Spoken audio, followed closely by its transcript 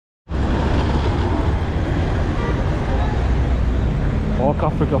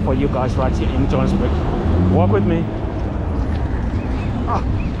Africa for you guys right here in Johannesburg. Walk with me. Ah,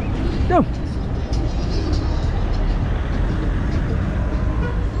 no.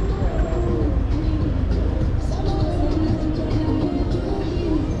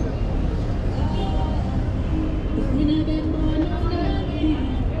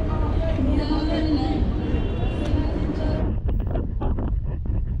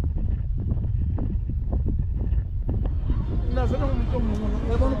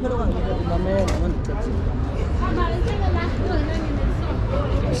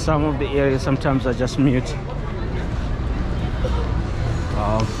 Some of the areas sometimes I just mute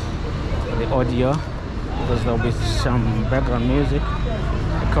the audio because there'll be some background music,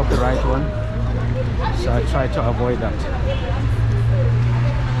 a copyright one, so I try to avoid that.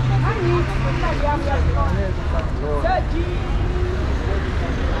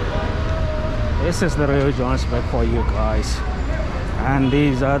 This is the real Johannesburg for you guys, and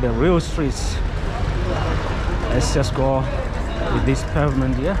these are the real streets. Let's just go with this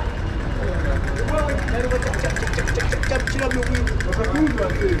pavement here.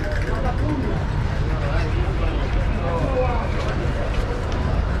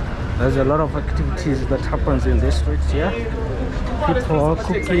 There's a lot of activities that happens in this streets here. People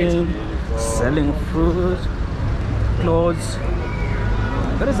cooking, selling food, clothes.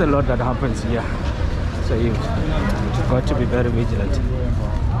 There is a lot that happens here, so you've got to be very vigilant,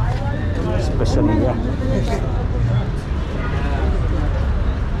 especially here.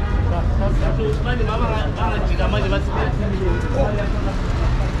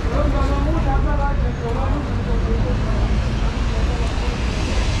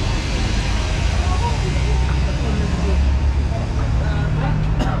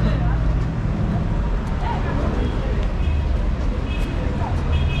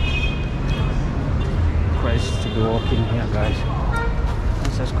 Crazy to be walking here, guys.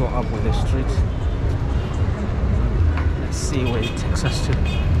 Let's just go up with the street. Let's see where it takes us to.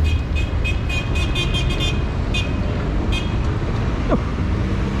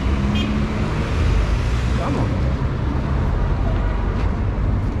 Come on.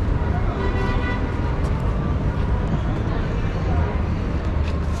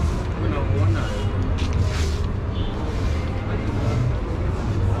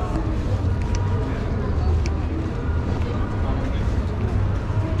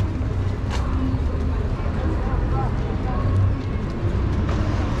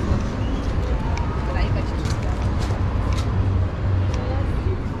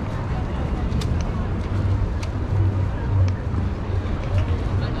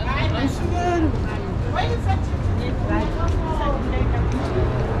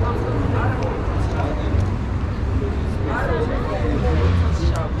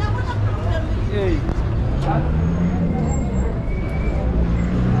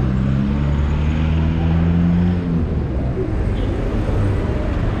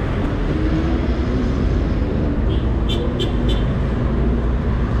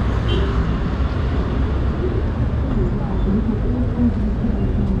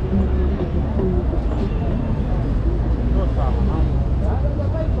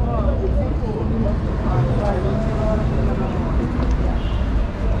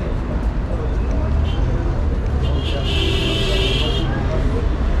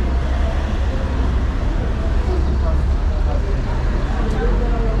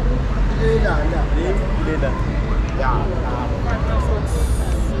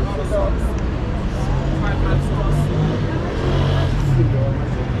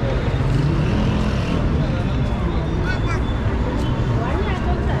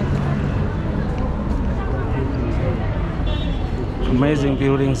 Amazing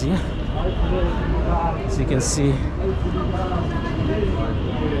buildings here, as you can see.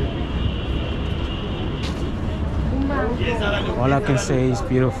 All I can say is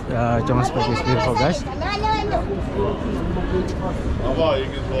beautiful. Johannesburg is beautiful, guys.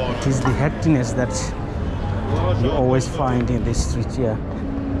 It is the hecticness that you always find in this street here.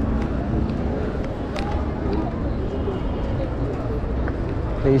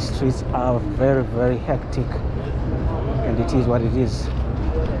 These streets are very, very hectic, and it is what it is.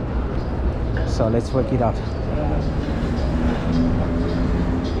 So let's work it out.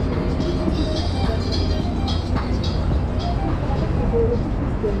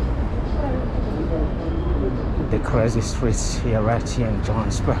 The crazy streets here, right here in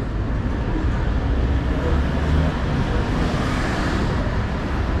Johannesburg.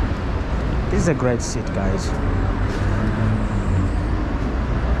 This is a great city, guys.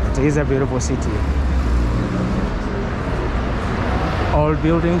 It is a beautiful city. old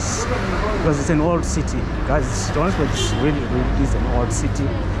buildings, because it's an old city, guys. Johannesburg really is an old city,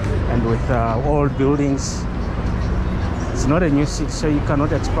 and with old buildings. It's not a new city, so you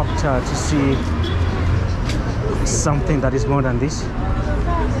cannot expect to see something that is more than this.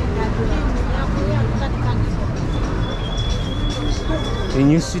 The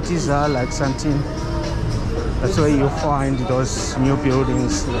new cities are like something. That's where you find those new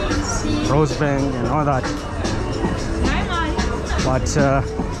buildings, Rosebank and all that. But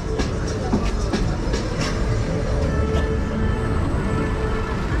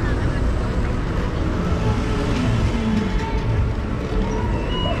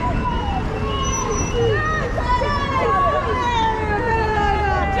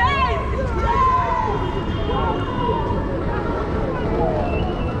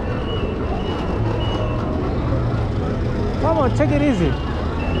come on, take it easy.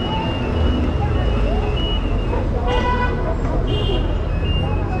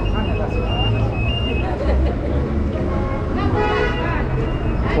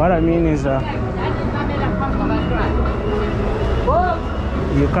 What I mean is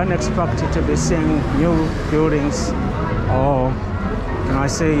you can't expect it to be seeing new buildings, or can I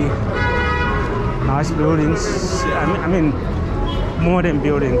say nice buildings, I mean modern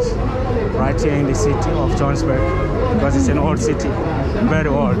buildings right here in the city of Johannesburg, because it's an old city, very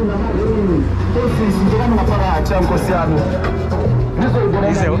old.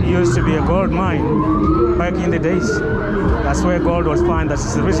 This used to be a gold mine back in the days. That's where gold was found.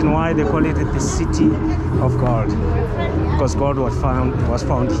 That's the reason why they call it the city of gold, because gold was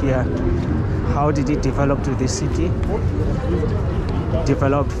found here. How did it develop to this city?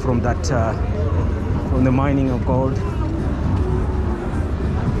 Developed from that from the mining of gold.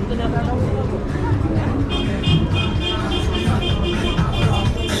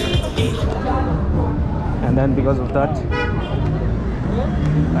 And then because of that,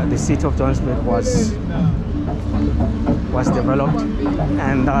 the city of Johannesburg was developed,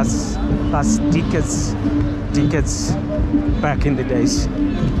 and that's decades back in the days.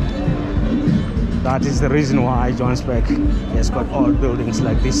 That is the reason why Johannesburg has got old buildings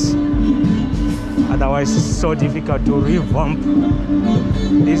like this. Otherwise, it's so difficult to revamp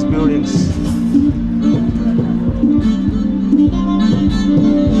these buildings.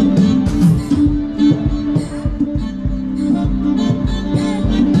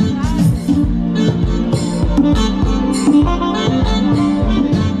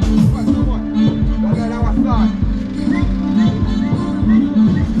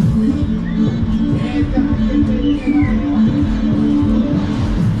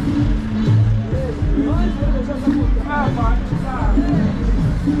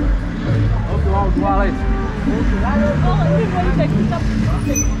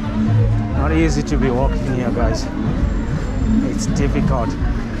 Not easy to be walking here, guys. It's difficult.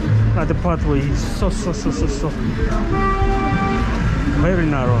 Now the pathway is so very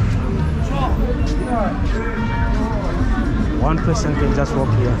narrow. One person can just walk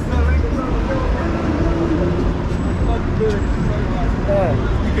here.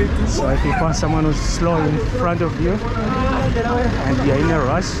 So if you find someone who's slow in front of you and you're in a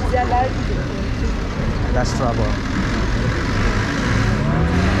rush, that's trouble.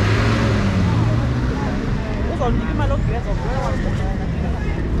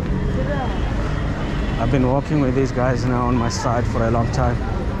 I've been walking with these guys now on my side for a long time.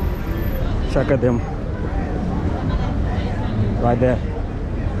 Check at them. Right there.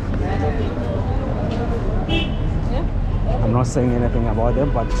 I'm not saying anything about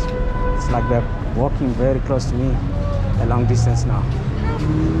them, but it's like they're walking very close to me, a long distance now.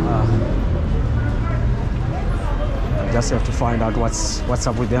 Just have to find out what's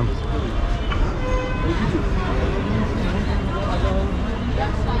up with them.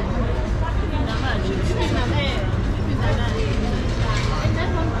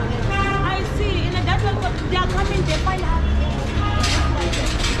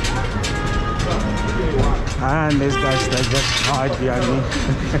 And these guys, they just hide behind me.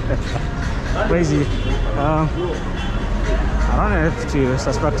 Crazy. I don't have to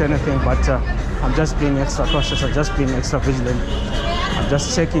suspect anything, but I'm just being extra cautious. I'm just being extra vigilant. I'm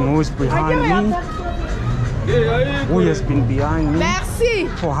just checking who's behind me, who has been behind me,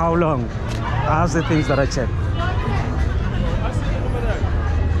 for how long. That's the things that I check.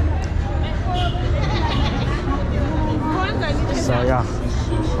 So yeah.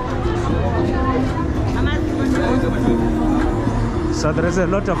 So there is a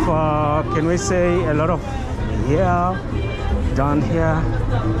lot of, can we say, a lot of here, down here,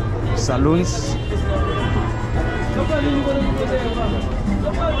 saloons.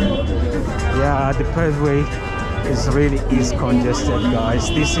 Yeah, the pathway It really is congested, guys.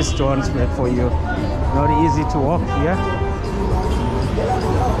 This is Johannesburg for you. Not easy to walk here.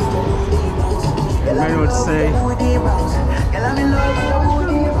 Many would say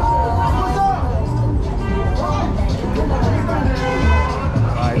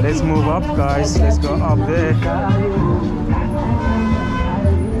alright, let's move up, guys. Let's go up there.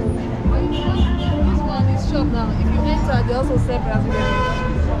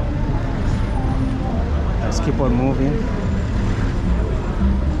 Let's keep on moving.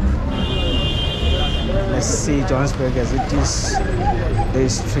 Let's see Johannesburg as it is.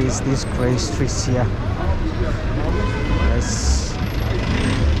 These streets, these gray streets here. Let's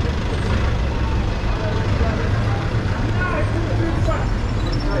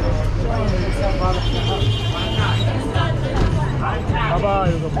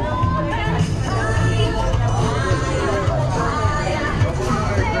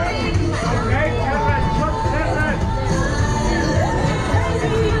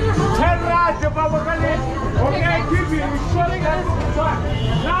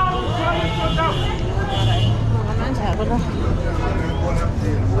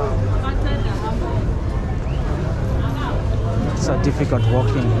it's so difficult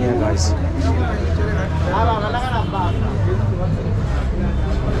walking here, guys.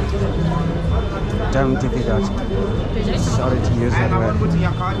 Damn difficult. Sorry to use that word.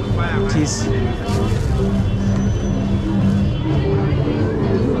 It is.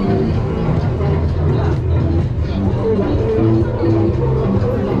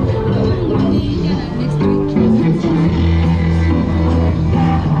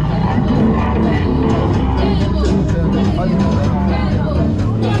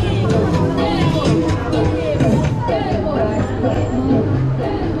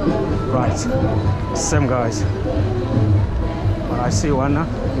 Same guys, but I see one now.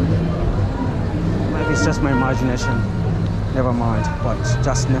 Maybe it's just my imagination, never mind, but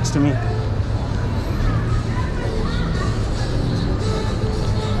just next to me.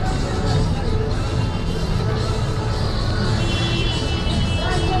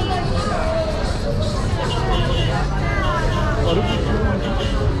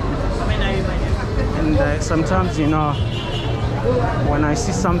 And sometimes, you know, when I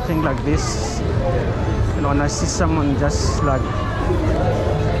see something like this, you know, when I see someone just like,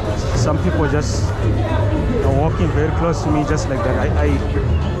 some people just walking very close to me just like that,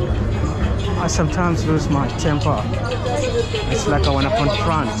 I sometimes lose my temper. It's like I want to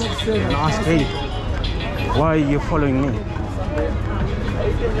confront and ask, hey, why are you following me?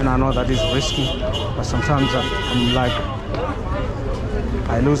 And I know that is risky, but sometimes I'm like,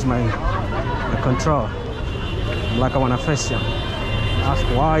 I lose my control. Like I want to face you, ask,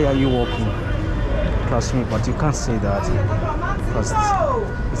 why are you walking close to me? But you can't say that because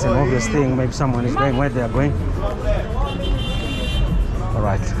it's an obvious thing. Maybe someone is going where they are going. All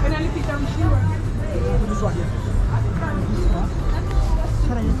right.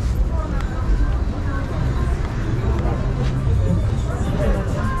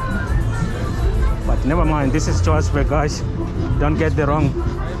 But never mind. This is Johannesburg, guys. Don't get the wrong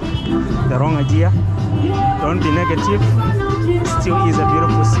idea. Don't be negative. It still is a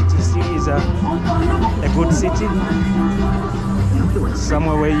beautiful city, still is a good city.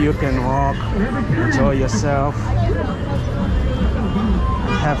 Somewhere where you can walk, enjoy yourself,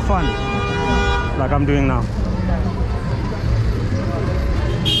 have fun, like I'm doing now.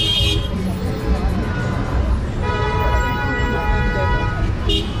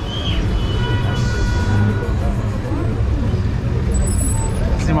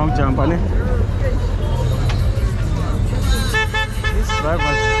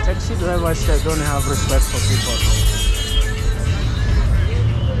 Taxi drivers don't have respect for people,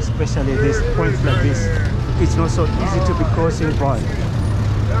 especially these points like this. It's not so easy to be crossing by.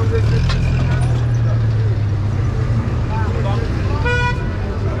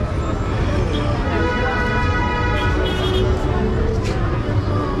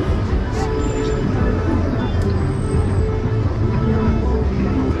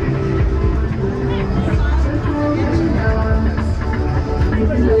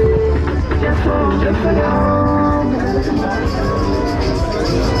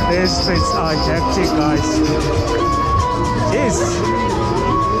 These streets are hectic, guys. Jeez,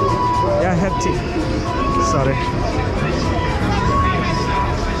 they're hectic. Sorry.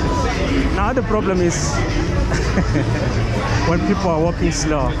 Now the problem is when people are walking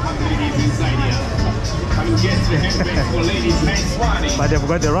slow. But they've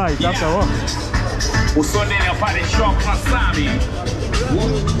got the right after all.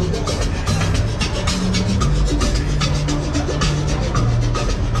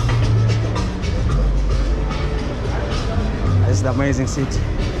 is the amazing seat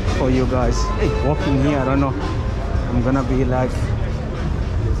for you guys. Hey, walking here, I don't know. I'm gonna be like.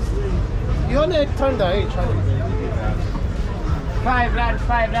 You only turn the age. 5 rand,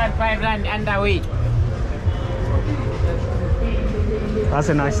 5 rand, 5 rand underweight. That's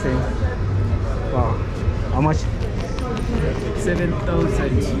a nice thing. Wow. How much?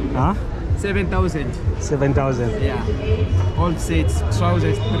 7,000. Huh? 7,000. 7,000. Yeah. All sets,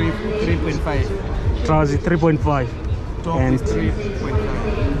 trousers 3.5. Trousers 3.5. Top And is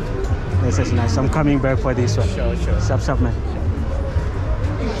 3.5. this is nice. I'm coming back for this one. Sure. Sup, man.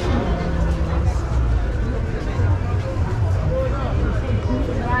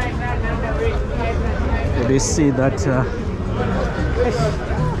 Did you see that?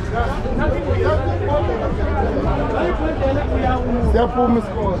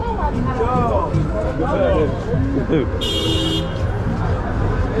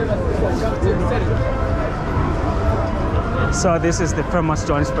 So this is the famous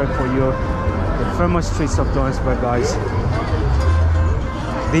Johannesburg for you. The famous streets of Johannesburg, guys.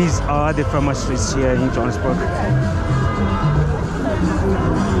 These are the famous streets here in Johannesburg.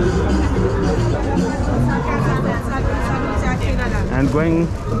 And going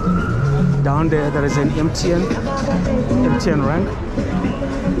down there is an MTN rank.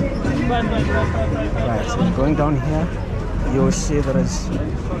 Right, so going down here, you'll see there is.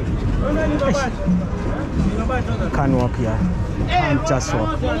 Can't walk here. Can't just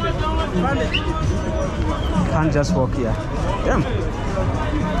walk. Can't just walk here. Damn.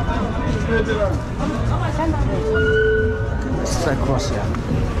 Let's try cross here.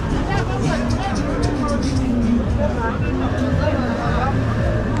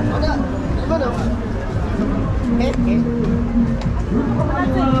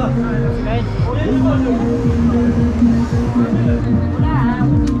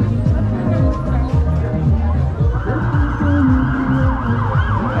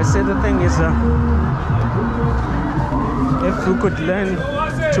 I say the thing is, if we could learn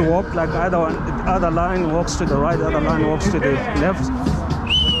to walk like other line walks to the right, other line walks to the left.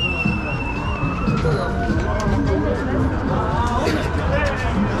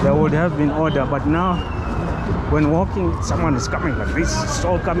 There would have been order, but now when walking, someone is coming like this, it's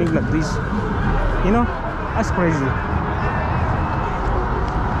all coming like this. You know, that's crazy.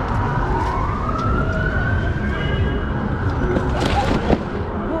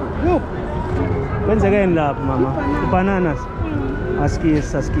 When's again love, mama? Bananas.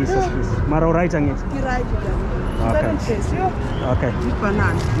 Askis. Maro right on it. Okay. Okay.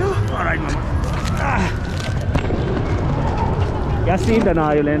 All right, mama. You see the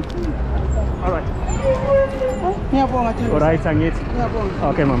island. All right. All right on it.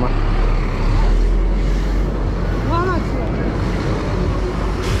 Okay, mama.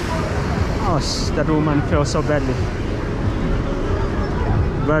 Oh, that woman fell so badly.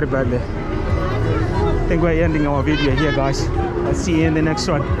 Very badly. I think we're ending our video here, guys. I'll see you in the next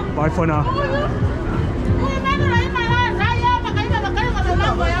one. Bye for now.